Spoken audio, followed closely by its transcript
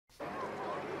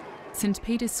St.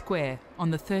 Peter's Square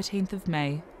on the 13th of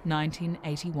May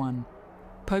 1981.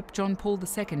 Pope John Paul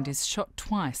II is shot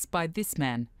twice by this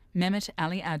man, Mehmet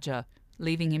Ali Agca,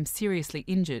 leaving him seriously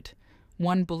injured,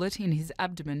 one bullet in his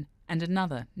abdomen and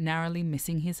another narrowly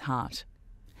missing his heart.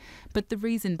 But the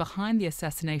reason behind the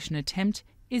assassination attempt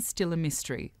is still a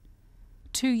mystery.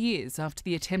 2 years after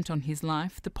the attempt on his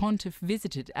life, the pontiff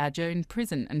visited Agca in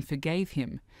prison and forgave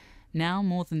him. Now,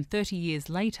 more than 30 years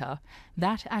later,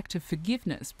 that act of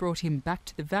forgiveness brought him back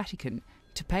to the Vatican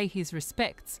to pay his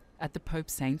respects at the Pope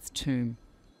Saint's tomb.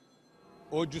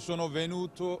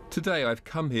 Today I've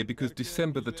come here because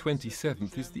December the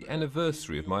 27th is the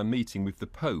anniversary of my meeting with the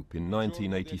Pope in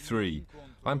 1983.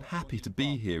 I'm happy to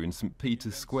be here in St.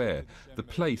 Peter's Square, the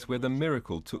place where the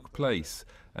miracle took place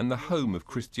and the home of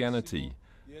Christianity.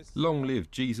 Long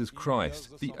live Jesus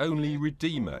Christ, the only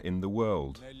Redeemer in the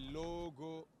world.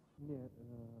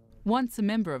 Once a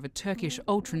member of a Turkish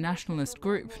ultranationalist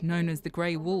group known as the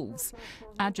Grey Wolves,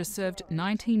 Agca served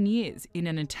 19 years in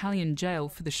an Italian jail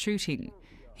for the shooting.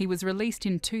 He was released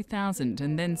in 2000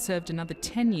 and then served another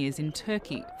 10 years in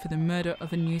Turkey for the murder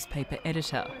of a newspaper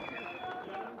editor.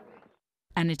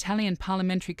 An Italian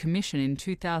parliamentary commission in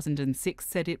 2006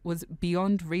 said it was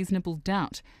beyond reasonable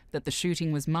doubt that the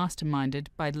shooting was masterminded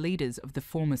by leaders of the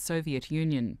former Soviet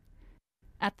Union.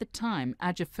 At the time,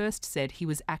 Agca first said he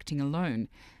was acting alone,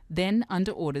 then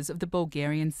under orders of the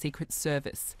Bulgarian Secret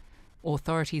Service.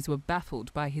 Authorities were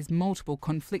baffled by his multiple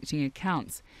conflicting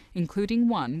accounts, including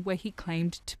one where he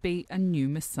claimed to be a new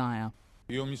messiah.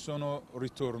 I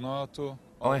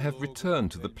have returned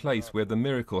to the place where the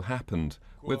miracle happened,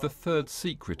 where the third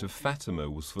secret of Fatima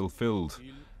was fulfilled.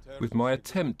 With my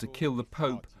attempt to kill the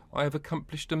Pope, I have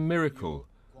accomplished a miracle.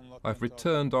 I've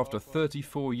returned after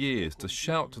 34 years to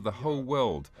shout to the whole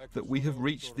world that we have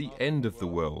reached the end of the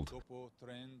world.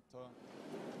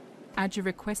 Agca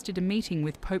requested a meeting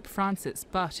with Pope Francis,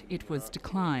 but it was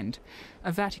declined.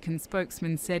 A Vatican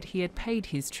spokesman said he had paid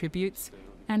his tributes,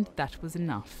 and that was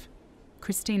enough.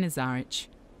 Christina Zaric,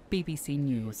 BBC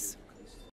News.